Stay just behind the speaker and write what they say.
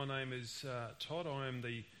My name is Todd. I am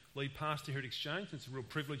the lead pastor here at Exchange. It's a real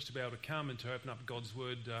privilege to be able to come and to open up God's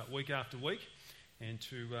Word week after week and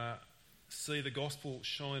to see the gospel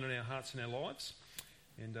shine in our hearts and our lives.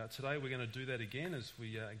 And today we're going to do that again as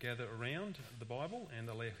we gather around the Bible and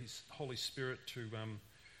allow His Holy Spirit to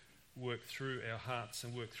work through our hearts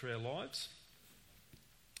and work through our lives.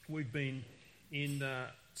 We've been in the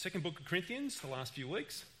second book of Corinthians the last few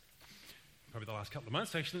weeks, probably the last couple of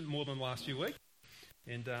months actually, more than the last few weeks.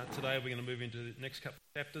 And today we're going to move into the next couple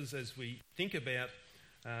of chapters as we think about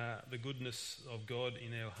the goodness of God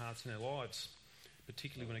in our hearts and our lives,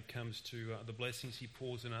 particularly when it comes to the blessings He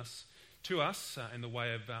pours in us, to us in the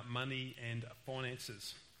way of money and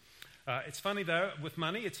finances. It's funny though, with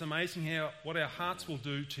money, it's amazing what our hearts will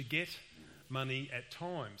do to get money at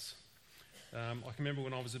times. I can remember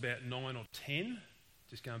when I was about 9 or 10,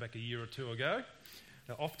 just going back a year or two ago,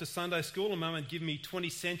 off to Sunday school, and Mum had given me 20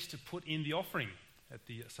 cents to put in the offering at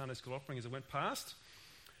the Sunday school offering as I went past.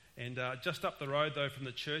 And just up the road, though, from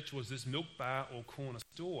the church was this milk bar or corner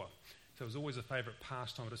store. So it was always a favourite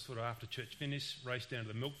pastime to sort of after church finish, race down to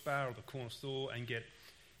the milk bar or the corner store and get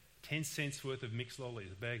 10 cents worth of mixed lollies,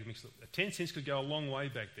 a bag of mixed lollies. 10 cents could go a long way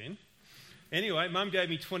back then. Anyway, Mum gave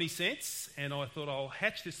me 20 cents and I thought I'll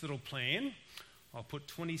hatch this little plan. I'll put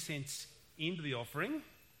 20 cents into the offering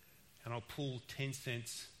and I'll pull 10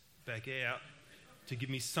 cents back out to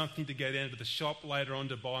give me something to go down to the shop later on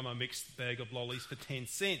to buy my mixed bag of lollies for 10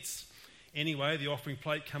 cents. Anyway, the offering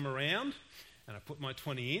plate come around and I put my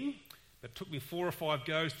 20 in. It took me 4 or 5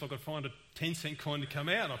 goes till I could find a 10 cent coin to come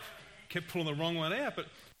out. I kept pulling the wrong one out, but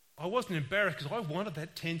I wasn't embarrassed because I wanted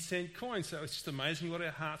that 10 cent coin. So it's just amazing what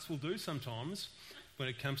our hearts will do sometimes when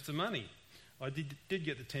it comes to money. I did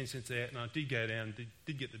get the 10 cents out and I did go down and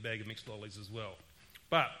did get the bag of mixed lollies as well.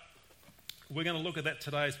 But we're going to look at that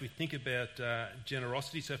today as we think about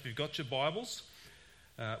generosity. So if you've got your Bibles,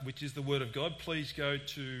 which is the Word of God, please go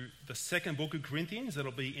to the second book of Corinthians.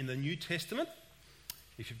 That'll be in the New Testament.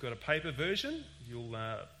 If you've got a paper version, you'll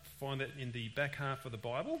find that in the back half of the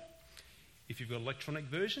Bible. If you've got an electronic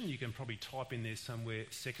version, you can probably type in there somewhere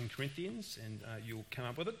 2 Corinthians and you'll come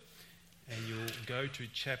up with it. And you'll go to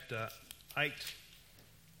chapter 8.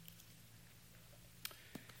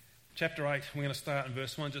 Chapter 8, we're going to start in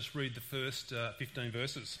verse 1, just read the first 15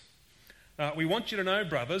 verses. We want you to know,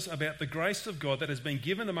 brothers, about the grace of God that has been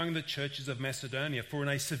given among the churches of Macedonia. For in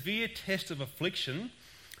a severe test of affliction,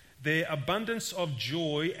 their abundance of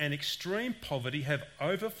joy and extreme poverty have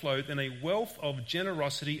overflowed in a wealth of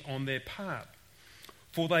generosity on their part.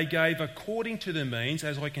 For they gave according to their means,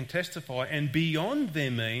 as I can testify, and beyond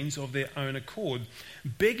their means of their own accord,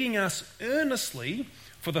 begging us earnestly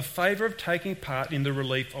for the favour of taking part in the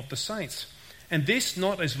relief of the saints. And this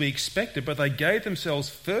not as we expected, but they gave themselves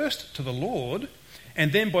first to the Lord,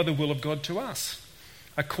 and then by the will of God to us.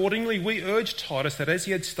 Accordingly, we urged Titus that as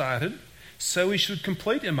he had started, so he should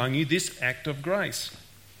complete among you this act of grace.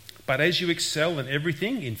 But as you excel in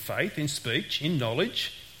everything, in faith, in speech, in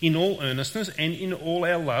knowledge, in all earnestness, and in all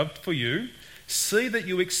our love for you, see that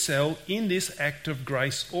you excel in this act of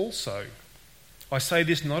grace also. I say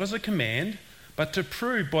this not as a command, but to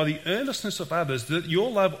prove by the earnestness of others that your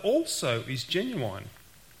love also is genuine.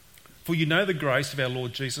 For you know the grace of our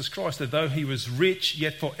Lord Jesus Christ, that though he was rich,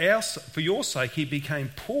 yet for your sake he became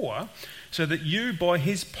poor, so that you by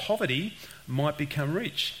his poverty might become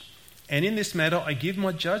rich. And in this matter I give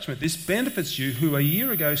my judgment. This benefits you who a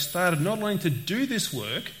year ago started not only to do this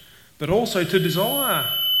work, but also to desire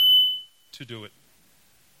to do it.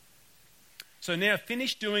 So now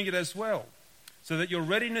finish doing it as well, so that your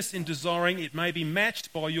readiness in desiring it may be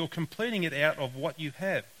matched by your completing it out of what you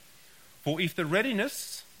have. For if the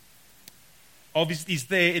readiness is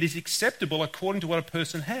there, it is acceptable according to what a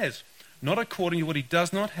person has, not according to what he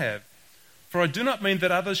does not have. For I do not mean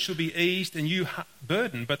that others should be eased and you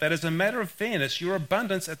burdened, but that as a matter of fairness, your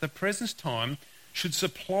abundance at the present time should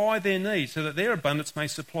supply their need, so that their abundance may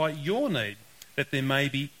supply your need, that there may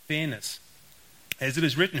be fairness. As it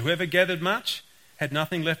is written, whoever gathered much had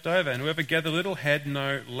nothing left over, and whoever gathered little had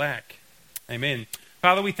no lack. Amen.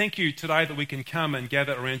 Father, we thank you today that we can come and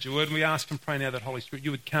gather around your word, and we ask and pray now that, Holy Spirit,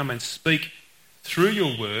 you would come and speak through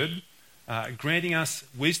your word, granting us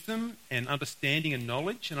wisdom and understanding and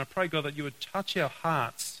knowledge. And I pray, God, that you would touch our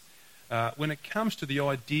hearts when it comes to the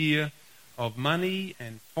idea of money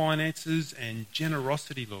and finances and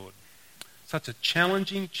generosity, Lord. Such a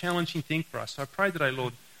challenging thing for us. So I pray today,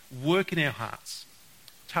 Lord, work in our hearts.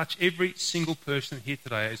 Touch every single person here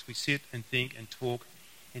today as we sit and think and talk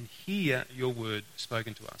and hear your word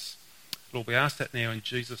spoken to us. Lord, we ask that now in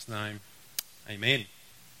Jesus' name. Amen.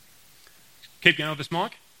 Keep going with this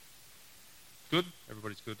mic. Good?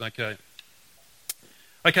 Everybody's good. Okay.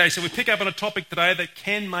 Okay, so we pick up on a topic today that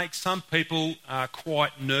can make some people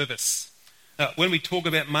quite nervous. When we talk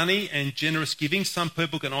about money and generous giving, some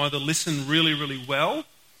people can either listen really, really well,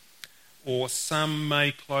 or some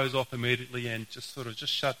may close off immediately and just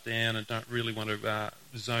shut down and don't really want to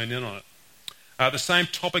zone in on it. The same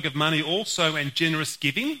topic of money also and generous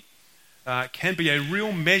giving can be a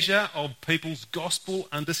real measure of people's gospel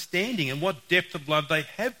understanding and what depth of love they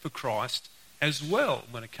have for Christ as well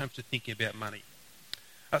when it comes to thinking about money.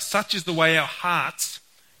 Such is the way our hearts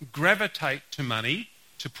gravitate to money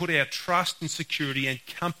to put our trust and security and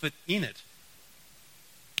comfort in it.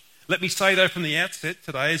 Let me say, though, from the outset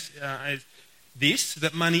today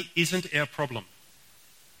that money isn't our problem.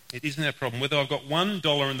 It isn't our problem. Whether I've got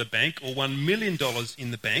 $1 in the bank or $1 million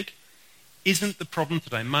in the bank isn't the problem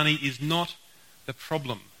today. Money is not the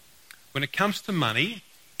problem. When it comes to money,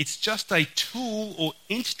 it's just a tool or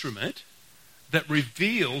instrument that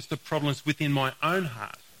reveals the problems within my own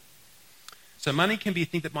heart. So money can be a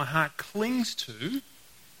thing that my heart clings to,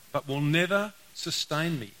 but will never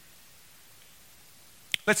sustain me.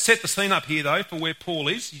 Let's set the scene up here, though, for where Paul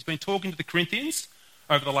is. He's been talking to the Corinthians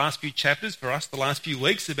over the last few chapters, for us, the last few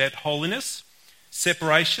weeks, about holiness,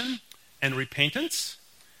 separation, and repentance.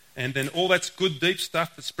 And then all that's good, deep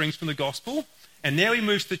stuff that springs from the gospel. And now he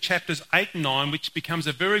moves to chapters 8 and 9, which becomes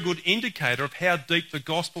a very good indicator of how deep the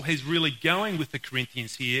gospel is really going with the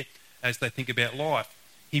Corinthians here as they think about life.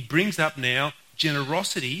 He brings up now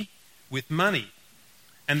generosity with money.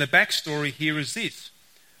 And the backstory here is this.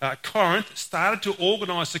 Corinth started to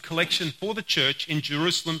organise a collection for the church in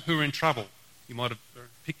Jerusalem who were in trouble. You might have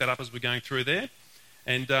picked that up as we're going through there.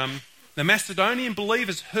 And the Macedonian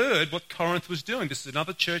believers heard what Corinth was doing. This is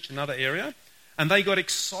another church, another area. And they got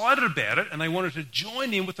excited about it and they wanted to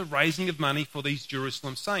join in with the raising of money for these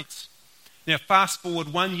Jerusalem saints. Now, fast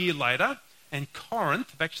forward 1 year later, and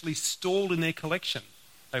Corinth have actually stalled in their collection.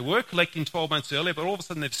 They were collecting 12 months earlier, but all of a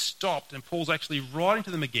sudden they've stopped, and Paul's actually writing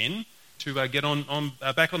to them again to get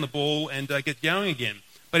back on the ball and get going again.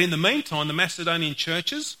 But in the meantime, the Macedonian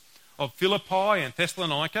churches of Philippi and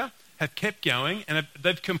Thessalonica have kept going, and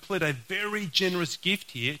they've completed a very generous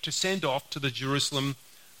gift here to send off to the Jerusalem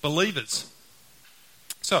believers.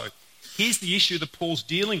 So, here's the issue that Paul's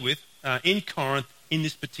dealing with in Corinth in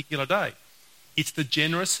this particular day. It's the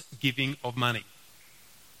generous giving of money.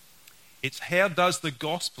 It's how does the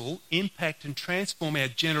gospel impact and transform our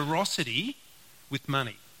generosity with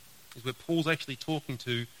money? Is where Paul's actually talking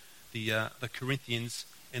to the Corinthians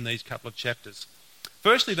in these couple of chapters.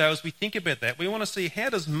 Firstly, though, as we think about that, we want to see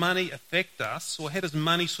how does money affect us, or how does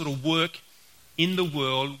money sort of work in the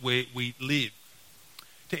world where we live?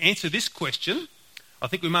 To answer this question, I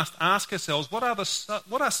think we must ask ourselves, what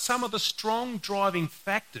are some of the strong driving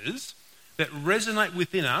factors that resonate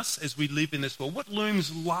within us as we live in this world? What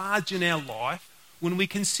looms large in our life when we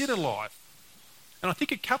consider life? And I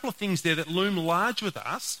think a couple of things there that loom large with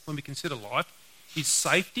us when we consider life is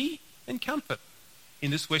safety and comfort in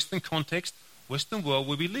this Western context, Western world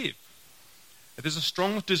where we live. There's a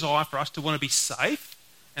strong desire for us to want to be safe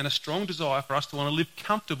and a strong desire for us to want to live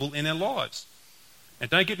comfortable in our lives. And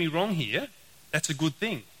don't get me wrong here, that's a good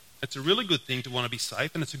thing. It's a really good thing to want to be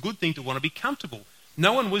safe, and it's a good thing to want to be comfortable.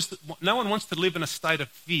 No one wants to live in a state of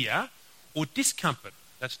fear or discomfort.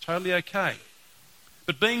 That's totally okay.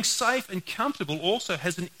 But being safe and comfortable also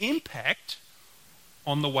has an impact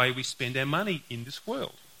on the way we spend our money in this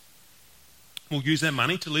world. We'll use our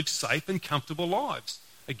money to live safe and comfortable lives.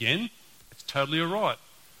 Again, it's totally all right.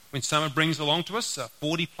 When summer brings along to us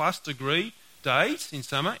 40-plus degree days in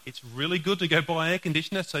summer, it's really good to go buy air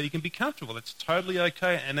conditioner so you can be comfortable. It's totally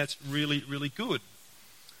okay, and that's really, really good.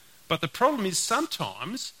 But the problem is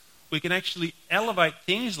sometimes we can actually elevate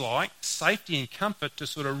things like safety and comfort to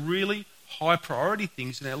sort of really high priority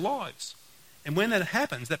things in our lives. And when that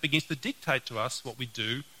happens, that begins to dictate to us what we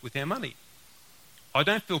do with our money. I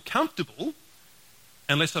don't feel comfortable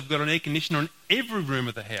unless I've got an air conditioner in every room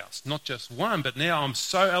of the house, not just one, but now I'm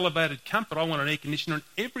so elevated comfort, I want an air conditioner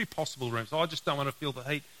in every possible room, so I just don't want to feel the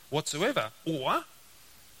heat whatsoever. Or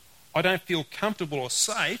I don't feel comfortable or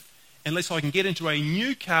safe unless I can get into a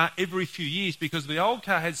new car every few years because the old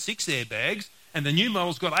car had 6 airbags and the new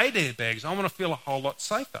model's got 8 airbags. I want to feel a whole lot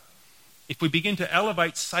safer. If we begin to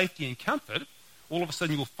elevate safety and comfort, all of a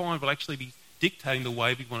sudden you'll find we'll actually be dictating the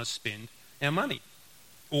way we want to spend our money.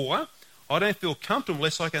 Or I don't feel comfortable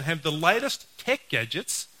unless I can have the latest tech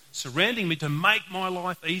gadgets surrounding me to make my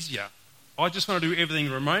life easier. I just want to do everything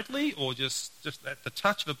remotely or just at the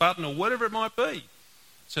touch of a button or whatever it might be.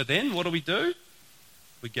 So then what do?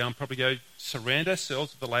 We go and probably surround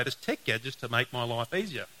ourselves with the latest tech gadgets to make my life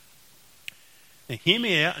easier. Now hear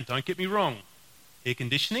me out and don't get me wrong. Air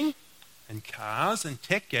conditioning and cars and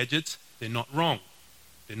tech gadgets, they're not wrong.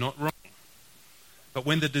 They're not wrong. But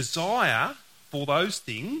when the desire for those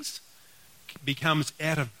things becomes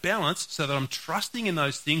out of balance so that I'm trusting in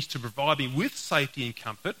those things to provide me with safety and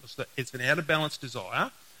comfort, so it's an out of balance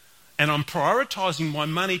desire, and I'm prioritising my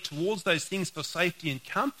money towards those things for safety and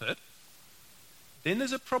comfort, then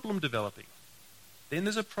there's a problem developing.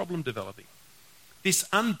 This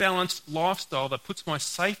unbalanced lifestyle that puts my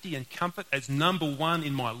safety and comfort as number one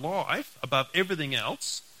in my life above everything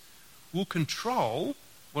else will control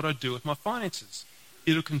what I do with my finances.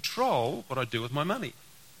 It'll control what I do with my money.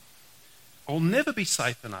 I'll never be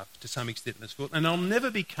safe enough to some extent in this world, and I'll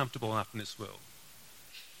never be comfortable enough in this world.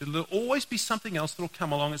 There'll always be something else that'll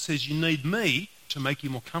come along that says you need me to make you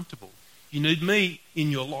more comfortable. You need me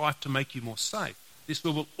in your life to make you more safe. This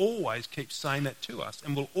world will always keep saying that to us,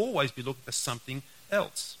 and we'll always be looking for something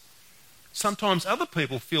else. Sometimes other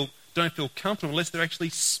people don't feel comfortable unless they're actually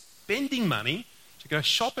spending money to go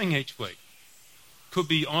shopping each week. Could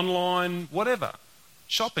be online, whatever,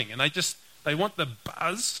 shopping, and they want the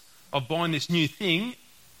buzz of buying this new thing,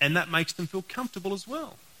 and that makes them feel comfortable as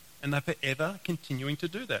well. And they're forever continuing to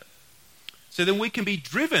do that. So then we can be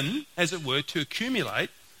driven, as it were, to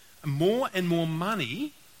accumulate more and more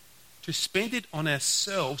money to spend it on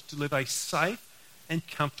ourselves to live a safe and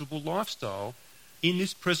comfortable lifestyle in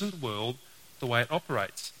this present world the way it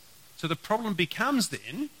operates. So the problem becomes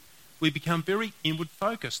then, we become very inward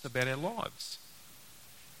focused about our lives.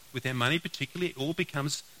 With our money particularly, it all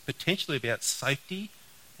becomes potentially about safety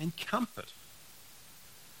and comfort.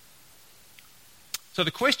 So the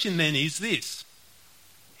question then is this: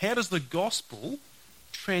 how does the gospel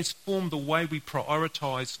transform the way we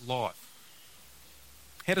prioritise life?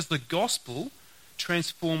 How does the gospel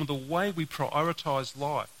transform the way we prioritise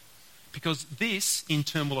life? Because this, in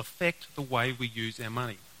turn, will affect the way we use our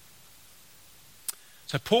money.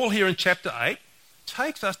 So Paul here in chapter 8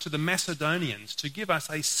 takes us to the Macedonians to give us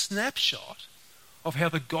a snapshot of how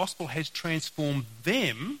the gospel has transformed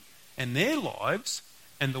them and their lives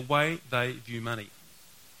and the way they view money.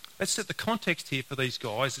 Let's set the context here for these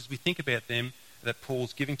guys as we think about them that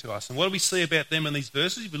Paul's giving to us. And what do we see about them in these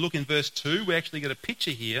verses? If we look in verse 2, we actually get a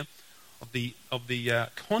picture here of the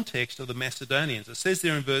context of the Macedonians. It says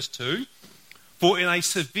there in verse 2, "For in a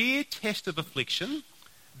severe test of affliction,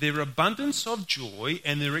 their abundance of joy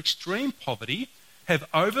and their extreme poverty have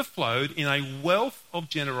overflowed in a wealth of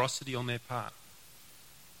generosity on their part."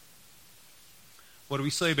 What do we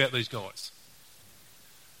see about these guys?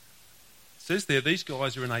 It says there, these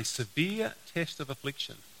guys are in a severe test of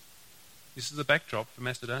affliction. This is the backdrop for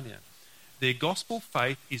Macedonia. Their gospel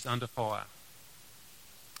faith is under fire.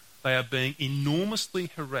 They are being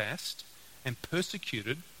enormously harassed and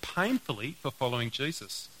persecuted painfully for following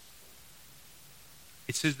Jesus.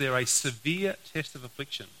 It says they're a severe test of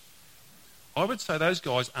affliction. I would say those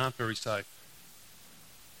guys aren't very safe.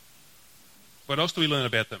 What else do we learn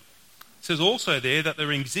about them? It says also there that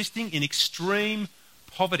they're existing in extreme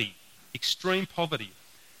poverty. Extreme poverty.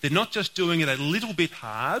 They're not just doing it a little bit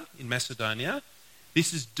hard in Macedonia.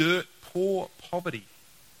 This is dirt poor poverty.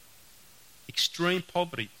 Extreme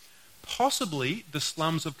poverty. Possibly the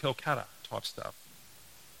slums of Calcutta type stuff.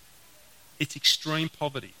 It's extreme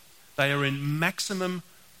poverty. They are in maximum,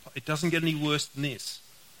 it doesn't get any worse than this.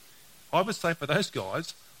 I would say for those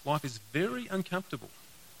guys, life is very uncomfortable.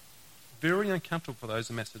 Very uncomfortable for those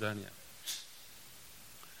in Macedonia.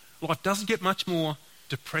 Life doesn't get much more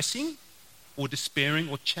depressing or despairing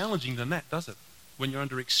or challenging than that, does it? When you're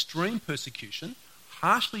under extreme persecution,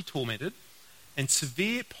 harshly tormented, and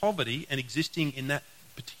severe poverty and existing in that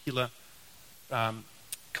particular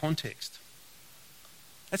context.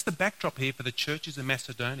 That's the backdrop here for the churches in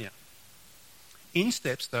Macedonia. In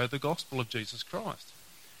steps, though, the gospel of Jesus Christ.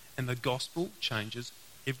 And the gospel changes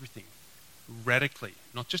everything radically.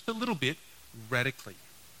 Not just a little bit, radically.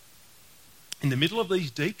 In the middle of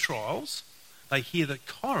these deep trials, they hear that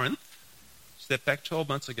Corinth, step back 12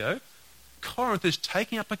 months ago, Corinth is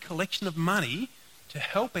taking up a collection of money to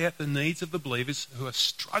help out the needs of the believers who are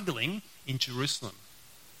struggling in Jerusalem.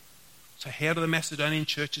 So how do the Macedonian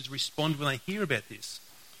churches respond when they hear about this?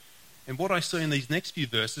 And what I see in these next few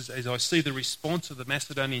verses, as I see the response of the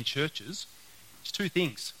Macedonian churches, it's two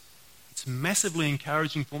things. It's massively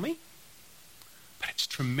encouraging for me, but it's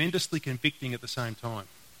tremendously convicting at the same time.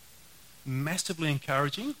 Massively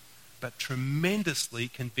encouraging, but tremendously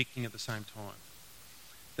convicting at the same time.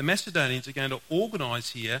 The Macedonians are going to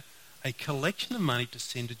organise here a collection of money to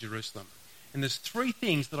send to Jerusalem. And there's three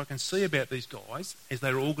things that I can see about these guys as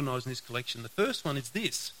they're organising this collection. The first one is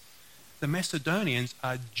this: the Macedonians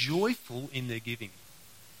are joyful in their giving.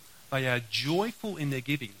 They are joyful in their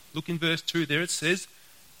giving. Look in verse 2 there, it says,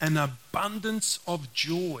 an abundance of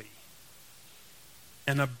joy.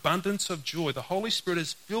 An abundance of joy. The Holy Spirit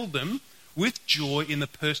has filled them with joy in the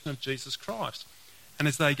person of Jesus Christ. And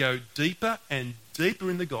as they go deeper and deeper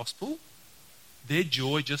in the gospel, their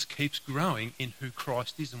joy just keeps growing in who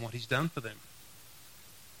Christ is and what he's done for them.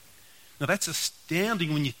 Now that's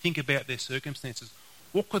astounding when you think about their circumstances.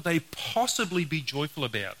 What could they possibly be joyful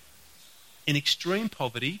about in extreme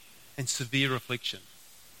poverty and severe affliction?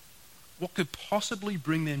 What could possibly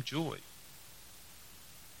bring them joy?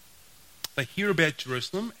 They hear about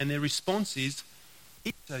Jerusalem and their response is,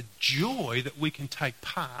 it's a joy that we can take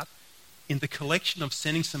part in the collection of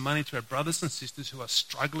sending some money to our brothers and sisters who are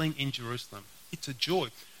struggling in Jerusalem. It's a joy.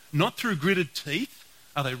 Not through gritted teeth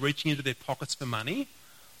are they reaching into their pockets for money.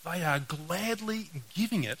 They are gladly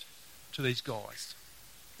giving it to these guys.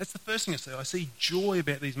 That's the first thing I see. I see joy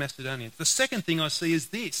about these Macedonians. The second thing I see is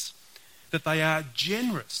this, that they are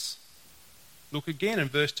generous. Look again in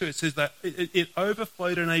verse 2. It says that it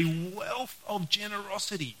overflowed in a wealth of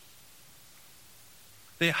generosity.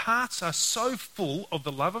 Their hearts are so full of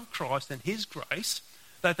the love of Christ and his grace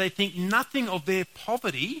that they think nothing of their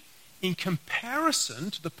poverty in comparison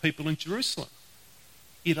to the people in Jerusalem.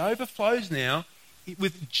 It overflows now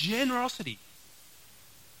with generosity.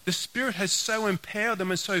 The Spirit has so empowered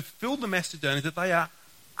them and so filled the Macedonians that they are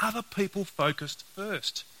other people focused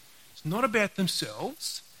first. It's not about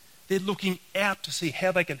themselves. They're looking out to see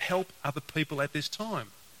how they can help other people at this time.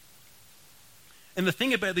 And the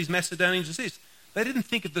thing about these Macedonians is this: they didn't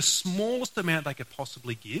think of the smallest amount they could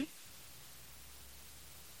possibly give.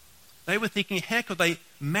 They were thinking, how could they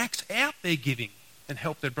max out their giving and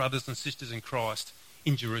help their brothers and sisters in Christ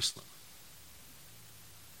in Jerusalem?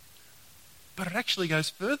 But it actually goes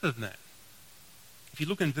further than that. If you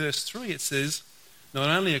look in verse 3, it says, not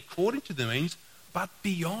only according to their means, but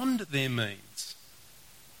beyond their means.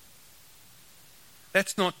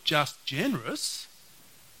 That's not just generous.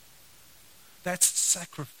 That's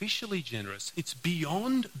sacrificially generous. It's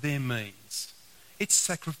beyond their means. It's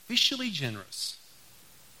sacrificially generous.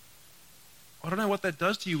 I don't know what that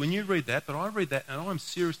does to you when you read that, but I read that and I'm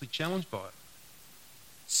seriously challenged by it.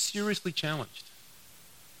 Seriously challenged.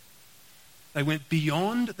 They went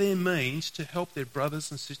beyond their means to help their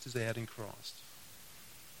brothers and sisters out in Christ.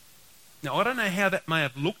 Now, I don't know how that may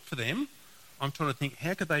have looked for them. I'm trying to think,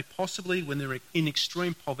 how could they possibly, when they're in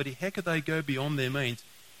extreme poverty, how could they go beyond their means?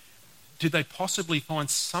 Did they possibly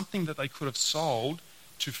find something that they could have sold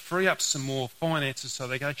to free up some more finances so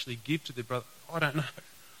they could actually give to their brother? I don't know.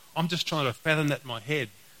 I'm just trying to fathom that in my head,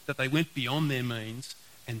 that they went beyond their means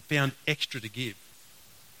and found extra to give.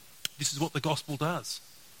 This is what the gospel does.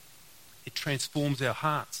 It transforms our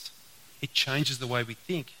hearts. It changes the way we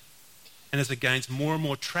think. And as it gains more and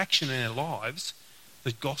more traction in our lives,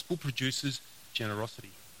 the gospel produces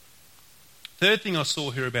generosity. Third thing I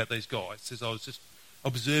saw here about these guys, as I was just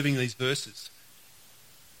observing these verses,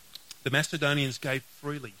 the Macedonians gave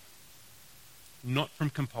freely, not from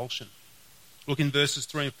compulsion. Look in verses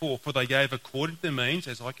 3 and 4. For they gave according to their means,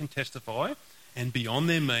 as I can testify, and beyond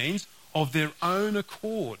their means, of their own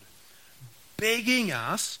accord, begging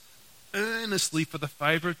us earnestly for the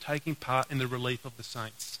favour of taking part in the relief of the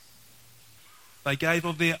saints. They gave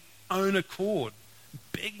of their own accord,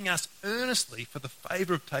 begging us earnestly for the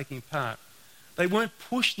favour of taking part. They weren't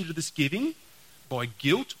pushed into this giving by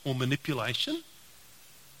guilt or manipulation.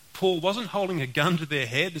 Paul wasn't holding a gun to their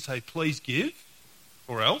head to say, please give,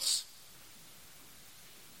 or else.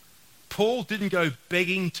 Paul didn't go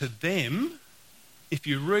begging to them. If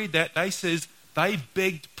you read that, they says they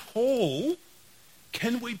begged Paul,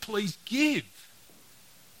 can we please give?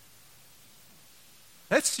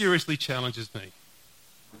 That seriously challenges me.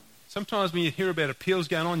 Sometimes when you hear about appeals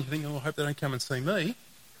going on, you think, oh, I hope they don't come and see me.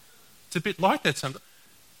 It's a bit like that sometimes.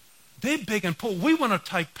 They're begging Paul, we want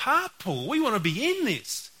to take part, Paul. We want to be in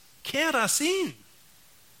this. Count us in.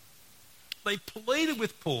 They pleaded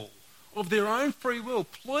with Paul of their own free will.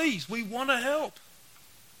 Please, we want to help.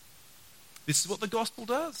 This is what the gospel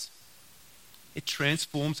does. It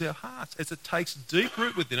transforms our hearts. As it takes deep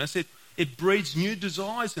root within us, it breeds new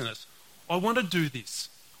desires in us. I want to do this.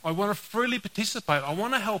 I want to freely participate. I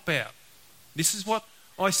want to help out. This is what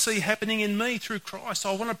I see happening in me through Christ.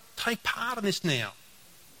 I want to take part in this now.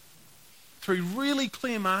 Three really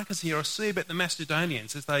clear markers here I see about the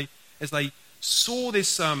Macedonians as they saw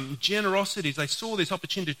this generosity, as they saw this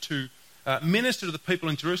opportunity to minister to the people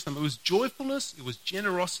in Jerusalem. It was joyfulness, it was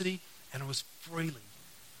generosity, and it was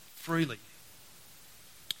freely.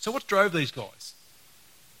 So what drove these guys?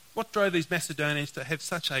 What drove these Macedonians to have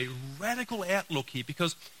such a radical outlook here?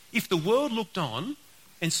 Because if the world looked on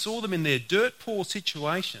and saw them in their dirt poor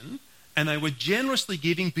situation, and they were generously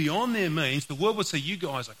giving beyond their means, the world would say, you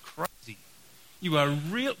guys are crazy. You are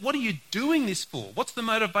real. What are you doing this for? What's the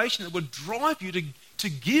motivation that would drive you to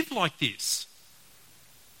give like this?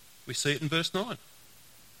 We see it in verse 9.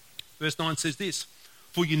 Verse 9 says this,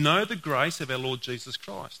 for you know the grace of our Lord Jesus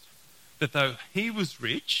Christ, that though he was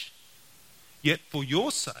rich, yet for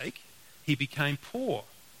your sake he became poor,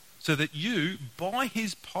 so that you, by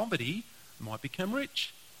his poverty, might become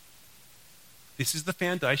rich. This is the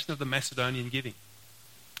foundation of the Macedonian giving.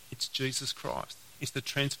 It's Jesus Christ. It's the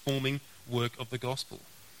transforming work of the gospel.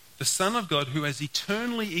 The Son of God, who has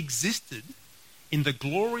eternally existed in the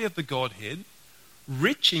glory of the Godhead,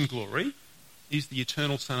 rich in glory, is the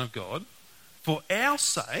eternal Son of God. For our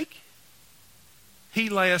sake, he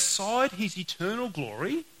lay aside his eternal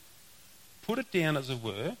glory, put it down as it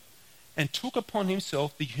were, and took upon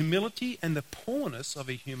himself the humility and the poorness of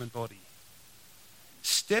a human body.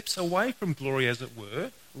 Steps away from glory as it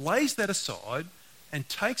were, lays that aside, and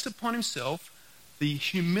takes upon himself the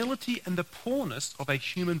humility and the poorness of a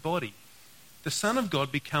human body. The Son of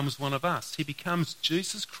God becomes one of us. He becomes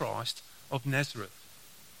Jesus Christ of Nazareth.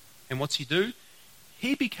 And what's he do?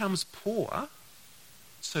 He becomes poor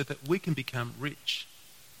so that we can become rich.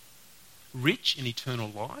 Rich in eternal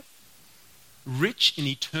life, rich in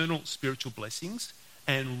eternal spiritual blessings,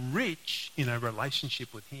 and rich in a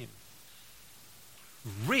relationship with him.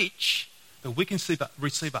 Rich that we can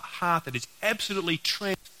receive a heart that is absolutely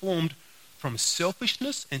transformed from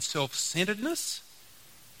selfishness and self-centeredness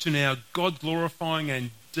to now God-glorifying and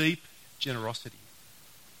deep generosity.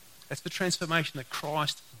 That's the transformation that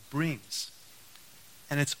Christ brings.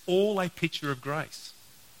 And it's all a picture of grace.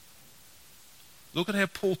 Look at how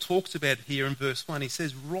Paul talks about it here in verse 1. He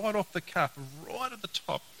says right off the cuff, right at the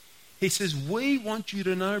top, he says, we want you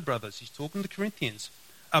to know, brothers, he's talking to the Corinthians,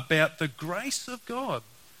 about the grace of God,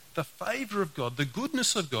 the favour of God, the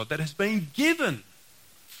goodness of God that has been given,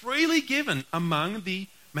 freely given among the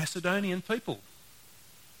Macedonian people.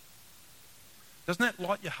 Doesn't that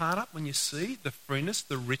light your heart up when you see the freeness,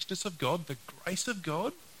 the richness of God, the grace of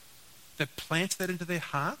God that plants that into their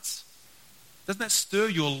hearts? Doesn't that stir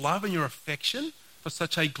your love and your affection for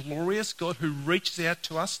such a glorious God who reaches out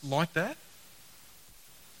to us like that?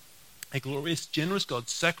 A glorious, generous God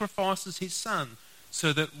sacrifices his Son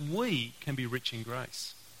so that we can be rich in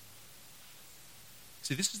grace.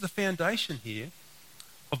 See, this is the foundation here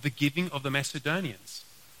of the giving of the Macedonians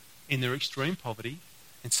in their extreme poverty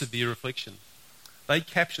and severe affliction. They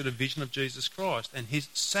captured a vision of Jesus Christ and his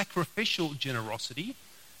sacrificial generosity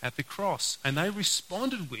at the cross, and they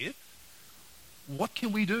responded with, what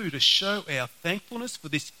can we do to show our thankfulness for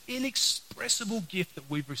this inexpressible gift that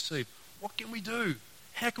we've received? What can we do?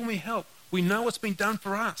 How can we help? We know what's been done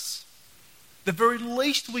for us. The very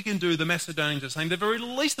least we can do, the Macedonians are saying, the very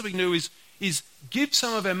least that we can do is give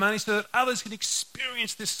some of our money so that others can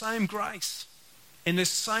experience this same grace and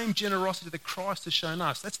this same generosity that Christ has shown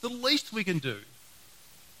us. That's the least we can do.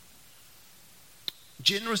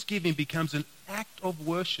 Generous giving becomes an act of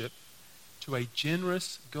worship to a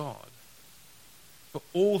generous God for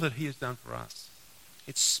all that he has done for us.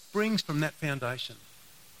 It springs from that foundation.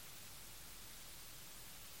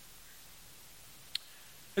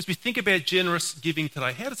 As we think about generous giving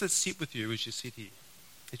today, how does it sit with you as you sit here?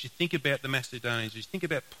 As you think about the Macedonians, as you think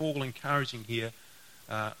about Paul encouraging here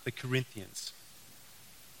the Corinthians.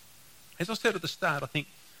 As I said at the start, I think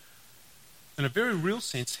in a very real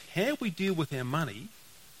sense, how we deal with our money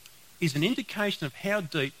is an indication of how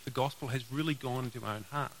deep the gospel has really gone into our own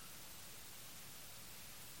heart.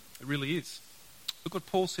 It really is. Look what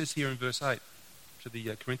Paul says here in verse 8 to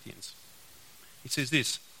the Corinthians. He says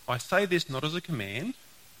this, I say this not as a command,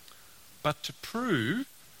 but to prove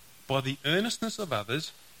by the earnestness of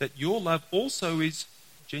others that your love also is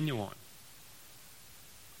genuine.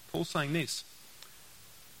 Paul's saying this,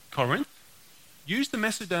 Corinth, use the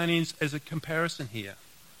Macedonians as a comparison here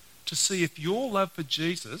to see if your love for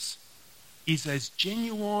Jesus is as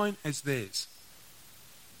genuine as theirs.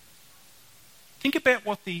 Think about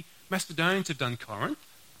what the Macedonians have done, Corinth,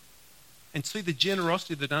 and see the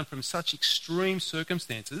generosity they've done from such extreme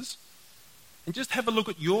circumstances, and just have a look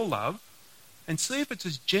at your love and see if it's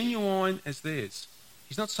as genuine as theirs.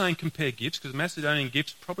 He's not saying compare gifts, because the Macedonian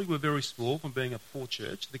gifts probably were very small from being a poor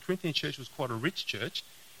church. The Corinthian church was quite a rich church.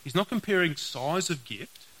 He's not comparing size of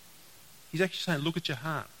gift. He's actually saying, look at your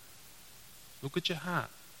heart. Look at your heart.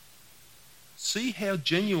 See how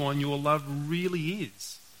genuine your love really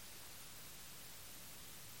is.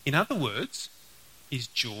 In other words, is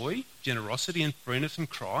joy, generosity and freeness in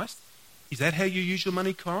Christ, is that how you use your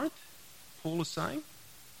money, Corinth? Paul is saying.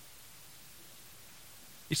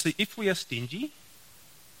 You see, if we are stingy,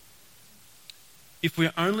 if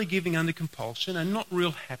we're only giving under compulsion and not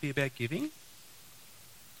real happy about giving,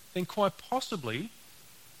 then quite possibly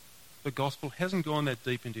the gospel hasn't gone that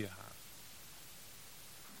deep into your heart.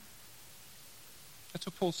 That's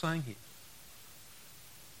what Paul's saying here.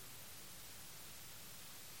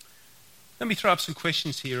 Let me throw up some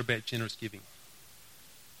questions here about generous giving.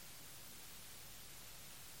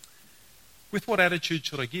 With what attitude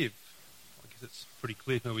should I give? I guess it's pretty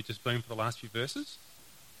clear where we've just been for the last few verses.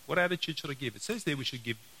 What attitude should I give? It says there we should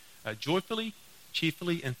give joyfully,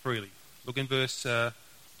 cheerfully and freely. Look in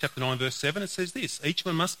chapter 9, verse 7, it says this: each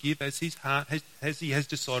one must give as he has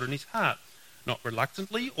decided in his heart, not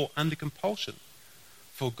reluctantly or under compulsion.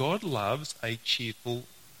 For God loves a cheerful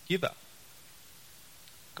giver.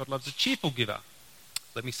 God loves a cheerful giver.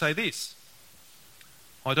 Let me say this.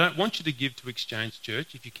 I don't want you to give to Exchange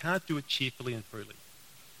Church if you can't do it cheerfully and freely.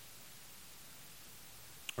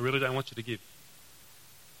 I really don't want you to give.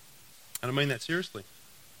 And I mean that seriously.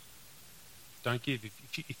 Don't give.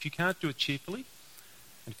 If you can't do it cheerfully,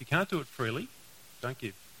 and if you can't do it freely, don't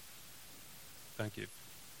give. Don't give.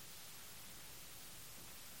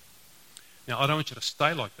 Now, I don't want you to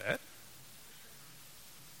stay like that.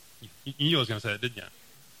 You knew I was going to say that, didn't you?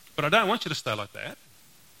 But I don't want you to stay like that,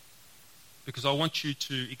 because I want you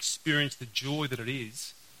to experience the joy that it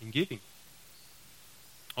is in giving.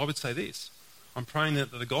 I would say this. I'm praying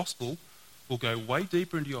that the gospel will go way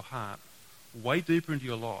deeper into your heart, way deeper into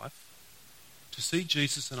your life, to see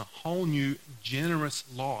Jesus in a whole new, generous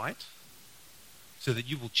light, so that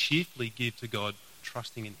you will cheerfully give to God,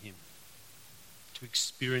 trusting in him, to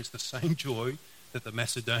experience the same joy that the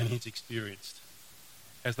Macedonians experienced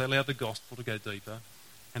as they allowed the gospel to go deeper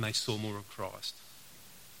and they saw more of Christ.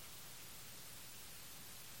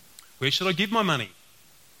 Where should I give my money?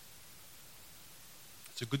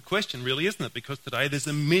 It's a good question, really, isn't it? Because today there's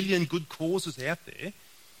a million good causes out there.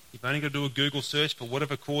 You've only got to do a Google search for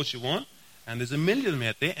whatever cause you want, and there's a million of them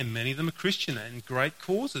out there, and many of them are Christian and great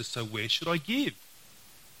causes. So where should I give?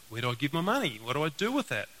 Where do I give my money? What do I do with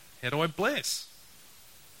that? How do I bless?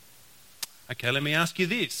 Okay, let me ask you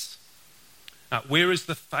this. Where is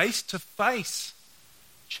the face-to-face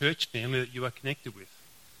church family that you are connected with?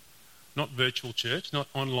 Not virtual church, not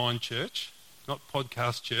online church, not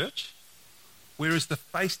podcast church. Where is the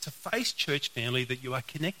face-to-face church family that you are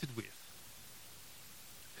connected with?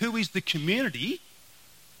 Who is the community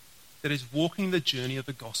that is walking the journey of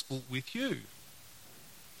the gospel with you?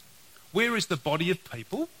 Where is the body of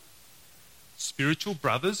people, spiritual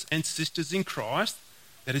brothers and sisters in Christ,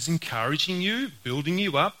 that is encouraging you, building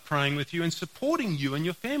you up, praying with you and supporting you and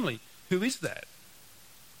your family? Who is that?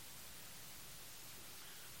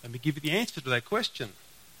 Let me give you the answer to that question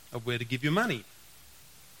of where to give your money.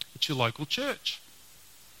 It's your local church.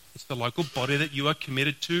 It's the local body that you are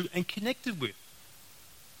committed to and connected with.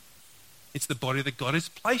 It's the body that God has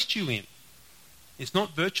placed you in. It's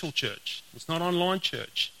not virtual church. It's not online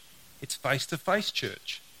church. It's face-to-face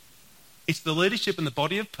church. It's the leadership and the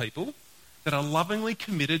body of people that are lovingly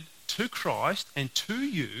committed to Christ and to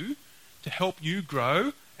you to help you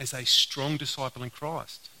grow as a strong disciple in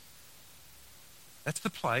Christ. That's the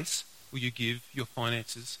place where you give your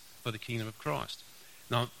finances for the kingdom of Christ.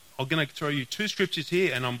 Now, I'm going to throw you two scriptures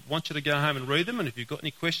here, and I want you to go home and read them, and if you've got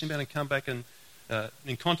any questions about it, come back and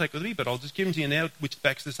in contact with me, but I'll just give them to you now, which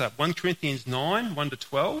backs this up. 1 Corinthians 9, 1 to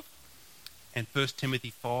 12, and 1 Timothy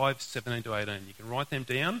 5, 17 to 18. You can write them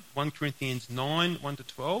down. 1 Corinthians 9, 1 to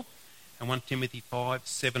 12, and 1 Timothy 5,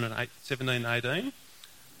 17 and 18.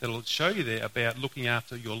 That'll show you there about looking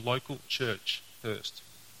after your local church first.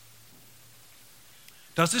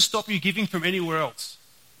 Does this stop you giving from anywhere else?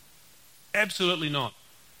 Absolutely not.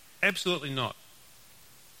 Absolutely not.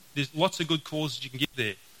 There's lots of good causes you can give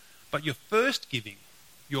there. But your first giving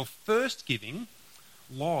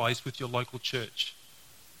lies with your local church,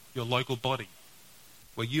 your local body,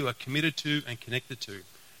 where you are committed to and connected to.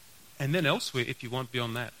 And then elsewhere, if you want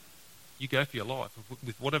beyond that, you go for your life.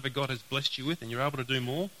 With whatever God has blessed you with and you're able to do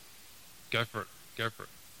more, go for it. Go for it.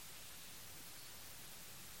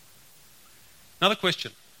 Another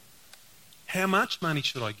question. How much money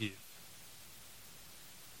should I give?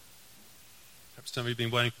 Perhaps some of you have been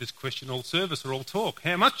waiting for this question all service or all talk.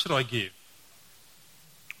 How much should I give?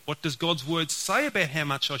 What does God's word say about how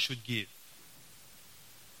much I should give?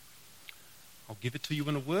 I'll give it to you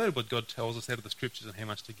in a word, what God tells us out of the scriptures and how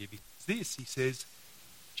much to give. He says,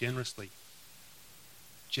 generously.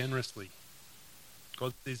 Generously.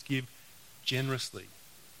 God says give generously.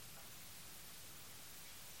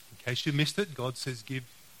 In case you missed it, God says give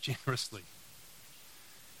generously.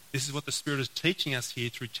 This is what the Spirit is teaching us here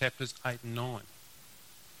through chapters 8 and 9.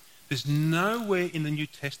 There's nowhere in the New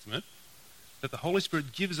Testament that the Holy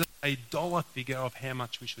Spirit gives us a dollar figure of how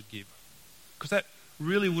much we should give. Because that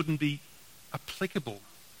really wouldn't be applicable.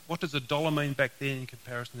 What does a dollar mean back then in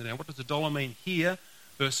comparison to now? What does a dollar mean here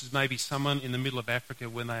versus maybe someone in the middle of Africa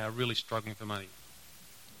when they are really struggling for money?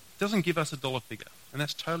 It doesn't give us a dollar figure, and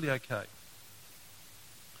that's totally okay.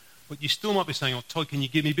 But you still might be saying, oh, Todd, can you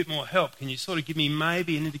give me a bit more help? Can you sort of give me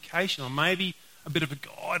maybe an indication or maybe a bit of a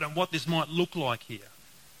guide on what this might look like here?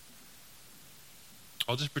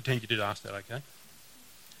 I'll just pretend you did ask that, okay?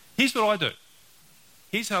 Here's what I do.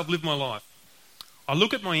 Here's how I've lived my life. I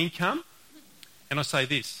look at my income and I say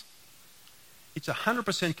this. It's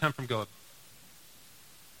 100% come from God.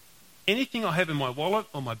 Anything I have in my wallet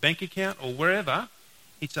or my bank account or wherever,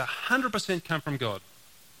 it's 100% come from God.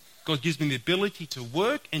 God gives me the ability to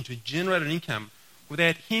work and to generate an income.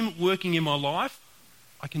 Without Him working in my life,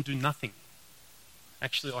 I can do nothing.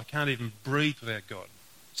 Actually, I can't even breathe without God.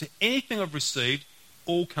 So anything I've received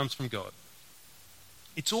all comes from God.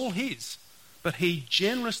 It's all His, but He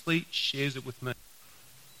generously shares it with me.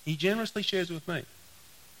 He generously shares it with me.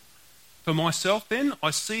 For myself then,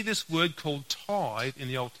 I see this word called tithe in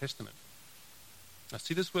the Old Testament. I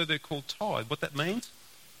see this word there called tithe. What that means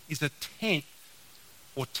is a tenth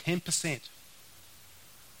or 10%.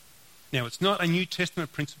 Now, it's not a New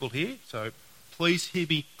Testament principle here, so please hear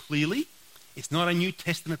me clearly. It's not a New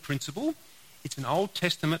Testament principle. It's an Old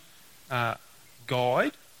Testament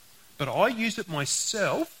guide, but I use it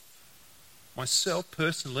myself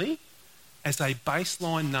personally, as a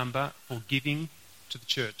baseline number for giving to the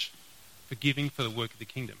church, for giving for the work of the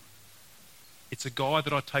kingdom. It's a guide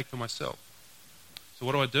that I take for myself. So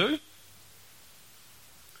what do?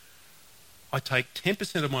 I take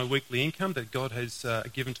 10% of my weekly income that God has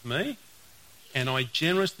given to me, and I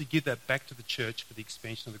generously give that back to the church for the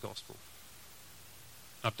expansion of the gospel.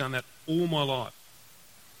 I've done that all my life.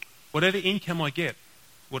 Whatever income I get,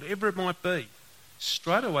 whatever it might be,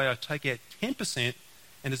 straight away I take out 10%,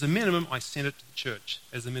 and as a minimum I send it to the church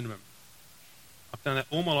as a minimum. I've done that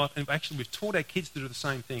all my life, and actually we've taught our kids to do the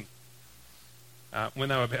same thing. When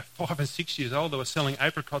they were about 5 and 6 years old, they were selling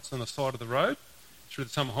apricots on the side of the road through the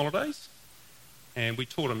summer holidays, and we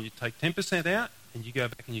taught them, you take 10% out and you go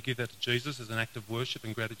back and you give that to Jesus as an act of worship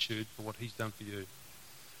and gratitude for what He's done for you.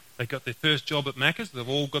 They got their first job at Macca's. They've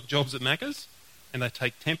all got jobs at Macca's, and they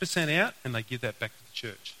take 10% out and they give that back to the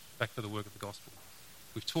church, back for the work of the gospel.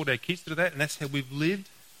 We've taught our kids to do that, and that's how we've lived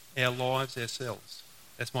our lives ourselves.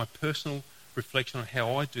 That's my personal reflection on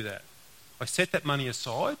how I do that. I set that money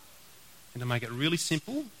aside, and to make it really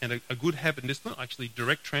simple and a good habit and discipline, I actually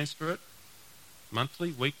direct transfer it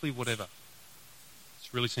monthly, weekly, whatever.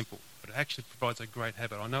 It's really simple, but it actually provides a great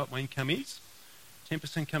habit. I know what my income is,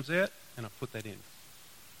 10% comes out, and I put that in.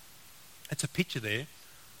 It's a picture there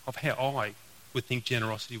of how I would think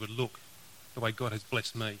generosity would look, the way God has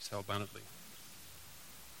blessed me so abundantly.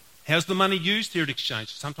 How's the money used here at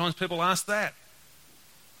Exchange? Sometimes people ask that.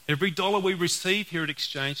 Every dollar we receive here at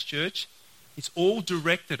Exchange Church, it's all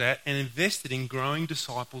directed at and invested in growing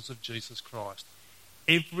disciples of Jesus Christ.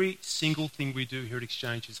 Every single thing we do here at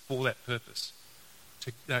Exchange is for that purpose.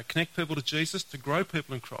 To connect people to Jesus, to grow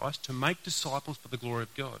people in Christ, to make disciples for the glory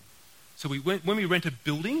of God. So when we rent a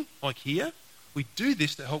building like here, we do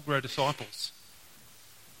this to help grow disciples.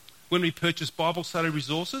 When we purchase Bible study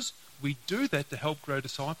resources, we do that to help grow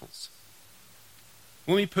disciples.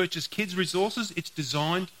 When we purchase kids' resources, it's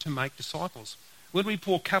designed to make disciples. When we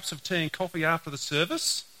pour cups of tea and coffee after the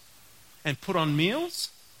service and put on meals,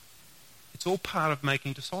 it's all part of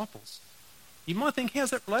making disciples. You might think,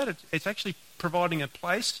 how's that related? It's actually providing a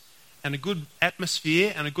place and a good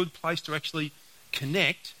atmosphere and a good place to actually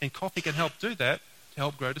connect, and coffee can help do that to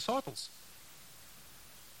help grow disciples.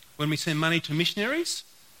 When we send money to missionaries,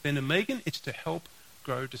 Ben and Megan, it's to help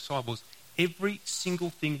grow disciples. Every single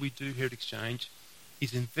thing we do here at Exchange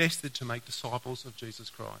is invested to make disciples of Jesus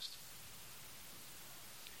Christ.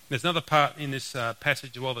 There's another part in this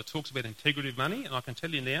passage as well that talks about integrity of money, and I can tell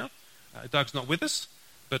you now, Doug's not with us,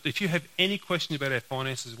 but if you have any questions about our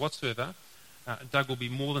finances whatsoever, Doug will be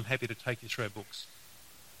more than happy to take you through our books.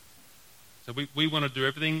 So we want to do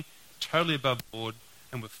everything totally above board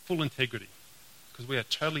and with full integrity, because we are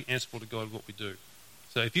totally answerable to God with what we do.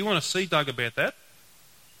 So if you want to see Doug about that,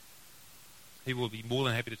 he will be more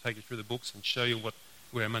than happy to take you through the books and show you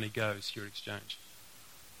where our money goes here at Exchange.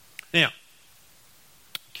 Now,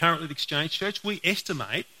 currently at Exchange Church, we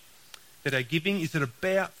estimate that our giving is at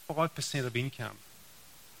about 5% of income.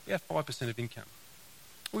 About 5% of income.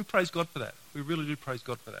 We praise God for that. We really do praise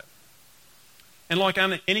God for that. And like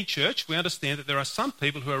any church, we understand that there are some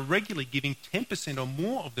people who are regularly giving 10% or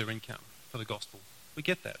more of their income for the gospel. We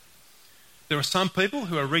get that. There are some people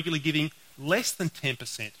who are regularly giving less than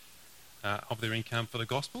 10% of their income for the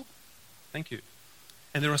gospel. Thank you.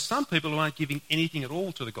 And there are some people who aren't giving anything at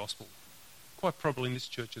all to the gospel, quite probably in this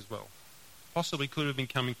church as well. Possibly could have been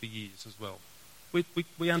coming for years as well.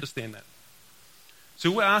 We understand that.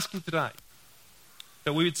 So we're asking today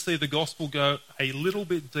that we would see the gospel go a little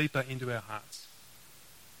bit deeper into our hearts.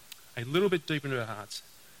 A little bit deeper into our hearts.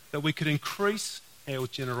 That we could increase our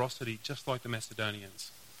generosity just like the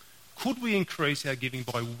Macedonians. Could we increase our giving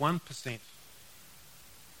by 1%?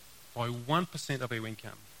 By 1% of our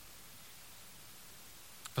income?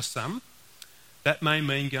 For some, that may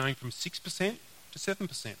mean going from 6% to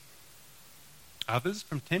 7%. Others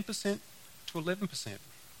from 10% to 11%.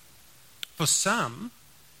 For some,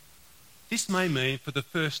 this may mean for the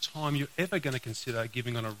first time you're ever going to consider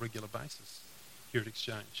giving on a regular basis here at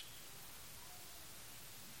Exchange.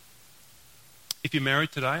 If you're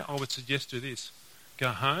married today, I would suggest do this. Go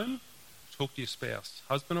home, talk to your spouse,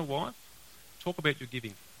 husband or wife, talk about your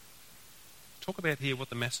giving. Talk about here what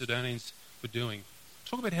the Macedonians were doing.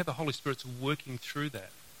 Talk about how the Holy Spirit's working through that.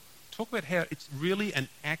 Talk about how it's really an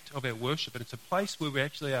act of our worship, and it's a place where we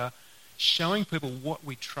actually are showing people what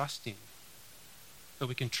we trust in. That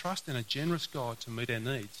we can trust in a generous God to meet our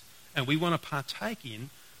needs. And we want to partake in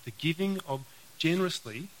the giving of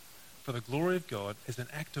generously for the glory of God as an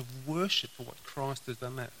act of worship for what Christ has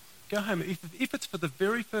done that. Go home. If it's for the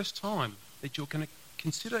very first time that you're going to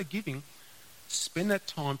consider giving, spend that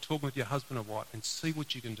time talking with your husband or wife and see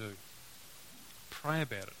what you can do. Pray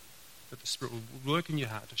about it. That the Spirit will work in your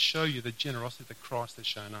heart to show you the generosity that Christ has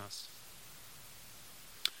shown us.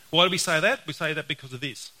 Why do we say that? We say that because of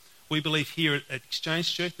this. We believe here at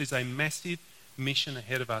Exchange Church there's a massive mission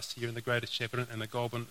ahead of us here in the Greater Shepparton and the Goulburn